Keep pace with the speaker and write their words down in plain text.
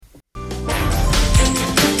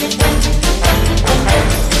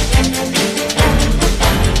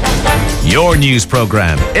Your news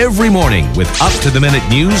program every morning with up-to-the-minute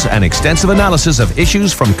news and extensive analysis of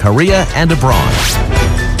issues from Korea and abroad.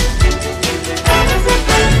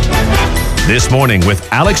 This morning with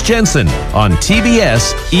Alex Jensen on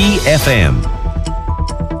TBS EFM.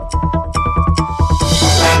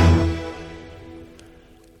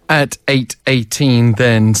 At 8:18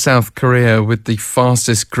 then, South Korea with the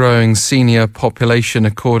fastest growing senior population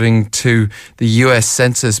according to the US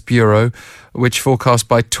Census Bureau, which forecast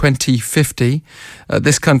by 2050,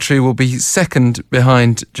 this country will be second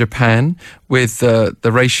behind Japan with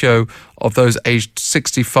the ratio of those aged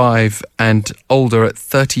 65 and older at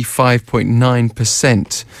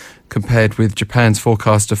 35.9%. compared with Japan's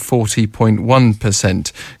forecast of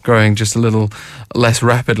 40.1%, growing just a little less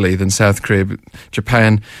rapidly than South Korea. But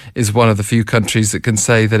Japan is one of the few countries that can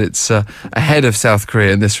say that it's ahead of South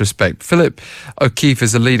Korea in this respect. Philip O'Keefe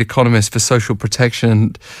is a lead economist for social protection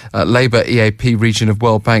and Labour EAP region of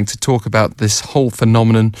World Bank to talk about this whole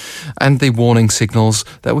phenomenon and the warning signals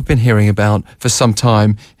that we've been hearing about for some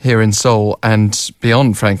time here in Seoul and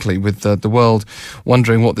beyond, frankly, with the world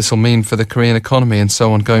wondering what this will mean for the Korean economy and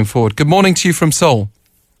so on going forward. Good morning to you from Seoul.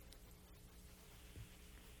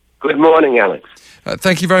 Good morning, Alex.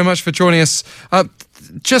 Thank you very much for joining us.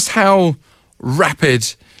 Just how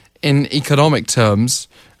rapid in economic terms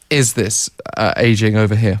is this ageing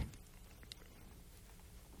over here?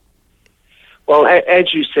 Well,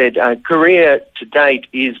 as you said, Korea to date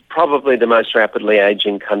is probably the most rapidly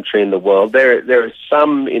aging country in the world. There are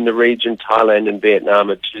some in the region, Thailand and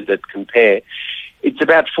Vietnam are two that compare. It's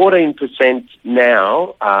about 14%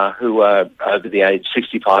 now who are over the age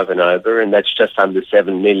 65 and over, and that's just under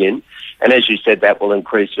 7 million. And as you said, that will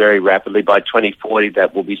increase very rapidly. By 2040,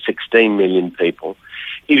 that will be 16 million people.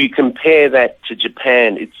 If you compare that to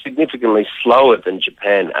Japan, it's significantly slower than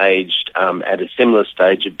Japan aged at a similar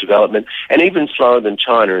stage of development, and even slower than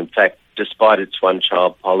China, in fact, despite its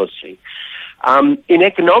one-child policy. In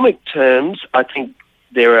economic terms, I think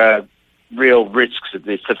there are real risks of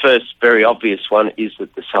this. The first very obvious one is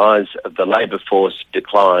that the size of the labour force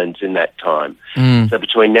declines in that time. So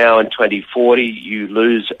between now and 2040, you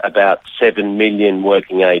lose about 7 million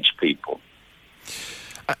working age people.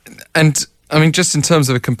 And, I mean, just in terms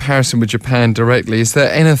of a comparison with Japan directly, is there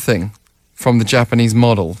anything from the Japanese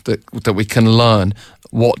model that we can learn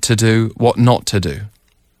what to do, what not to do?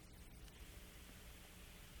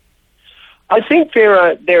 I think there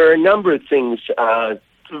are a number of things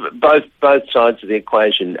both sides of the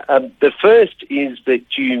equation. The first is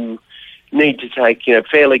that you need to take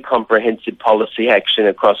fairly comprehensive policy action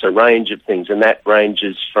across a range of things, and that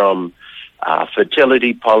ranges from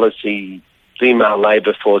fertility policy, female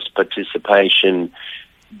labour force participation,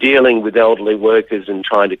 dealing with elderly workers and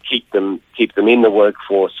trying to keep them in the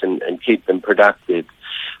workforce and keep them productive.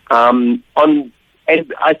 And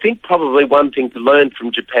I think probably one thing to learn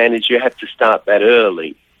from Japan is you have to start that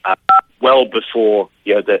early. Well before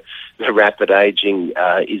the rapid aging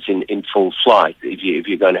is in full flight, if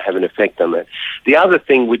you're going to have an effect on that. The other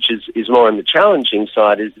thing, which is more on the challenging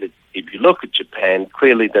side, is that if you look at Japan,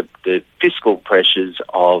 clearly the fiscal pressures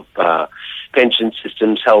of pension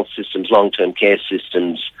systems, health systems, long-term care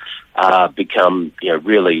systems become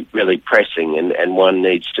really, really pressing, and one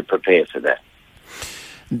needs to prepare for that.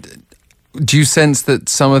 Do you sense that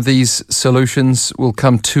some of these solutions will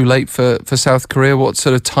come too late for South Korea? What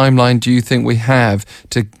sort of timeline do you think we have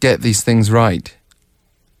to get these things right?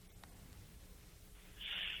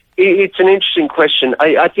 It's an interesting question.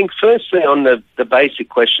 I think firstly on the basic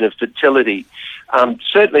question of fertility,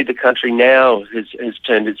 certainly the country now has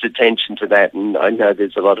turned its attention to that, and I know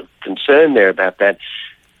there's a lot of concern there about that.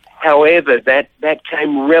 However, that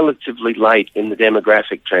came relatively late in the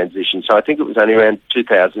demographic transition. So I think it was only around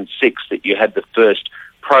 2006 that you had the first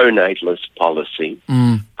pro-natalist policy.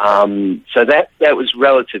 So that was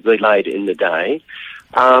relatively late in the day.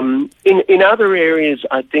 In other areas,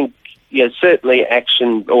 I think certainly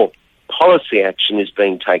action or policy action is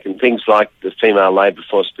being taken. Things like the female labour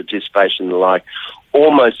force participation and the like.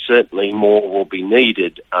 Almost certainly more will be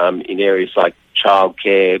needed in areas like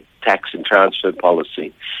childcare, tax and transfer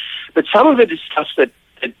policy. But some of it is stuff that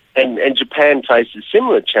and Japan faces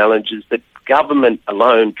similar challenges that government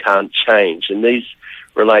alone can't change. And these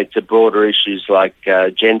relate to broader issues like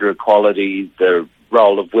gender equality, the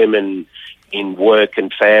role of women in work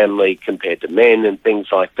and family compared to men and things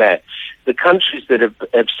like that. The countries that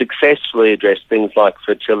have successfully addressed things like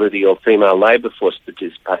fertility or female labour force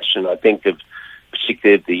participation, I think of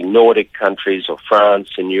particularly the Nordic countries or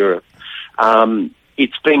France and Europe,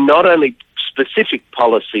 it's been not only specific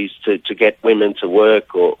policies to get women to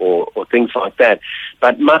work or things like that,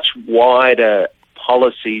 but much wider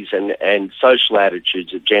policies and social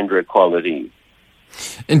attitudes of gender equality.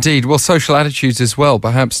 Indeed. Well, social attitudes as well,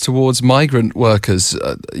 perhaps towards migrant workers.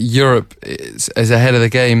 Europe is ahead of the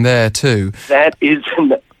game there too. That is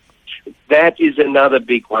another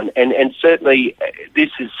big one. And certainly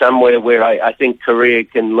this is somewhere where I think Korea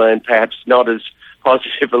can learn perhaps not as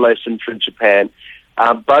positive a lesson from Japan.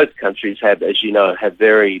 Both countries have, as you know, have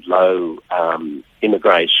very low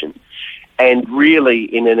immigration. And really,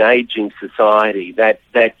 in an ageing society, that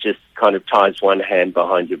just kind of ties one hand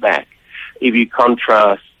behind your back. If you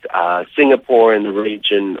contrast Singapore in the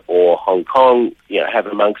region or Hong Kong, have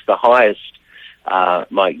amongst the highest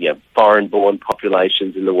foreign-born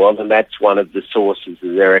populations in the world, and that's one of the sources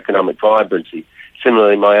of their economic vibrancy.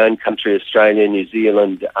 Similarly, my own country, Australia, New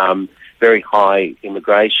Zealand, very high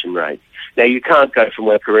immigration rates. Now, you can't go from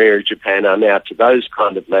where Korea or Japan are now to those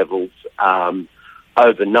kind of levels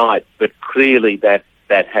overnight, but clearly that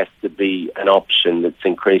has to be an option that's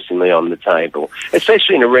increasingly on the table,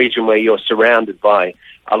 especially in a region where you're surrounded by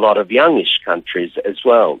a lot of youngish countries as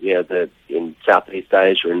well, in Southeast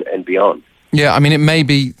Asia and beyond. Yeah, I mean, it may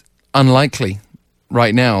be unlikely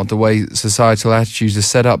right now, the way societal attitudes are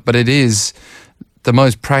set up, but it is the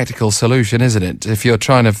most practical solution, isn't it? If you're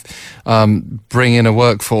trying to bring in a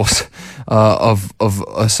workforce of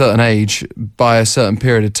a certain age by a certain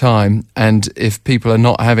period of time, and if people are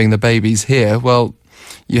not having the babies here, well,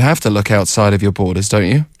 you have to look outside of your borders, don't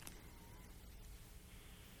you?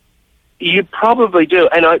 You probably do.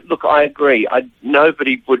 And I agree.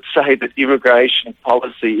 Nobody would say that immigration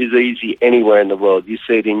policy is easy anywhere in the world. You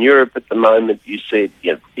see it in Europe at the moment. You see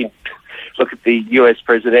it, look at the US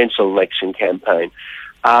presidential election campaign.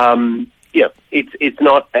 It's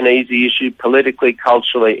not an easy issue politically,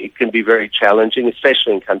 culturally. It can be very challenging,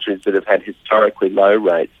 especially in countries that have had historically low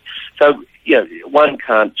rates. So, one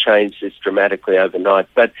can't change this dramatically overnight,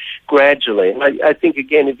 but gradually. And I think,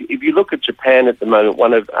 again, if you look at Japan at the moment,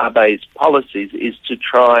 one of Abe's policies is to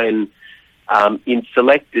try and, in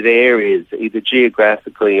selected areas, either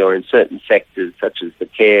geographically or in certain sectors, such as the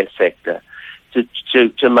care sector,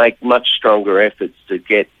 to make much stronger efforts to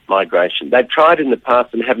get migration. They've tried in the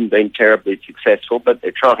past and haven't been terribly successful, but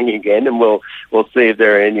they're trying again, and we'll see if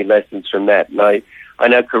there are any lessons from that. And I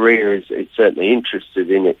know Korea is certainly interested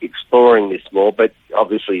in exploring this more, but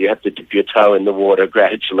obviously you have to dip your toe in the water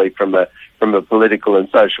gradually from a political and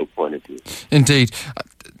social point of view. Indeed.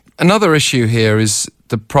 Another issue here is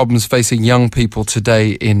the problems facing young people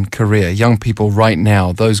today in Korea, young people right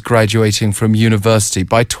now, those graduating from university.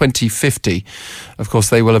 By 2050, of course,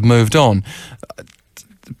 they will have moved on.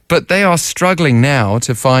 But they are struggling now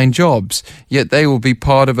to find jobs, yet they will be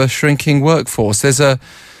part of a shrinking workforce. There's a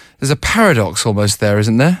paradox almost there,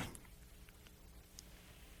 isn't there?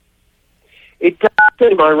 It does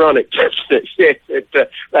seem ironic, doesn't it? Yes,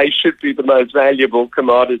 they should be the most valuable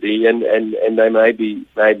commodity, and they may be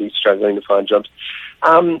struggling to find jobs.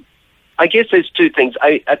 I guess there's two things.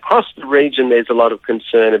 Across the region, there's a lot of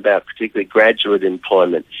concern about particularly graduate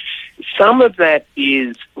employment. Some of that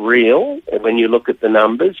is real when you look at the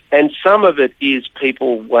numbers, and some of it is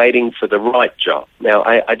people waiting for the right job. Now,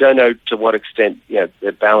 I don't know to what extent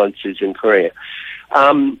the balance is in Korea.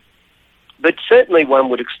 But certainly one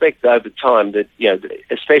would expect over time that,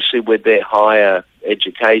 especially with their higher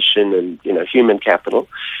education and, human capital,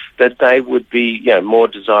 that they would be, more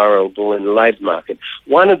desirable in the labour market.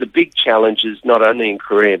 One of the big challenges, not only in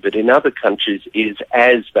Korea but in other countries, is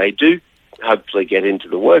as they do hopefully get into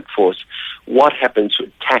the workforce, what happens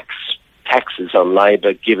with taxes on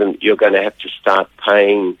labour, given you're going to have to start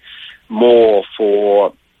paying more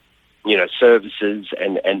for, services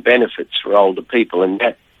and benefits for older people, and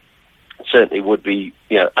that certainly would be,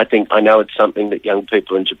 I know it's something that young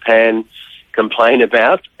people in Japan complain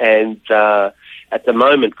about, and at the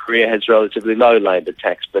moment Korea has relatively low labour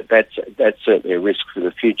tax, but that's certainly a risk for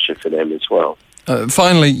the future for them as well.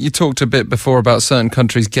 Finally, you talked a bit before about certain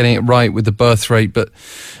countries getting it right with the birth rate, but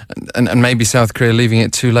and maybe South Korea leaving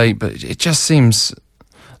it too late, but it just seems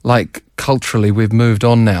like culturally we've moved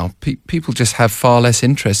on now. People just have far less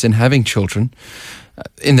interest in having children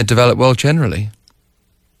in the developed world generally.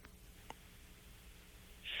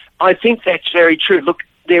 I think that's very true. Look,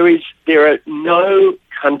 there are no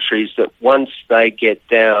countries that once they get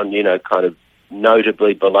down, kind of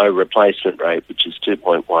notably below replacement rate, which is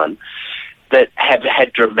 2.1, that have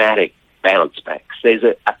had dramatic bounce backs. There's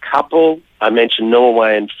a couple, I mentioned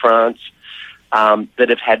Norway and France, that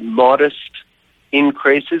have had modest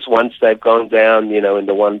increases once they've gone down, in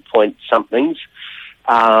the 1 point somethings,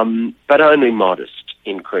 but only modest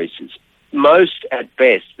increases. most, at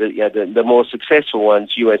best, the more successful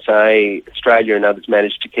ones, USA, Australia and others,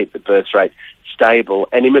 managed to keep the birth rate stable,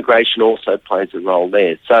 and immigration also plays a role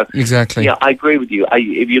there. So, exactly. Yeah, I agree with you.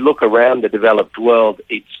 If you look around the developed world,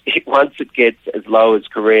 once it gets as low as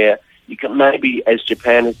Korea, you can maybe, as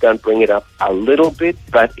Japan has done, bring it up a little bit,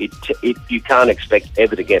 but you can't expect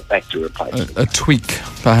ever to get back to replacement. A tweak,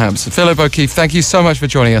 perhaps. Philip O'Keefe, thank you so much for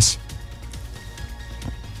joining us.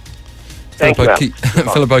 Thank you,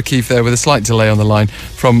 Philip O'Keefe there with a slight delay on the line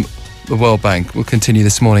from the World Bank. We'll continue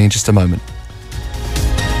this morning in just a moment.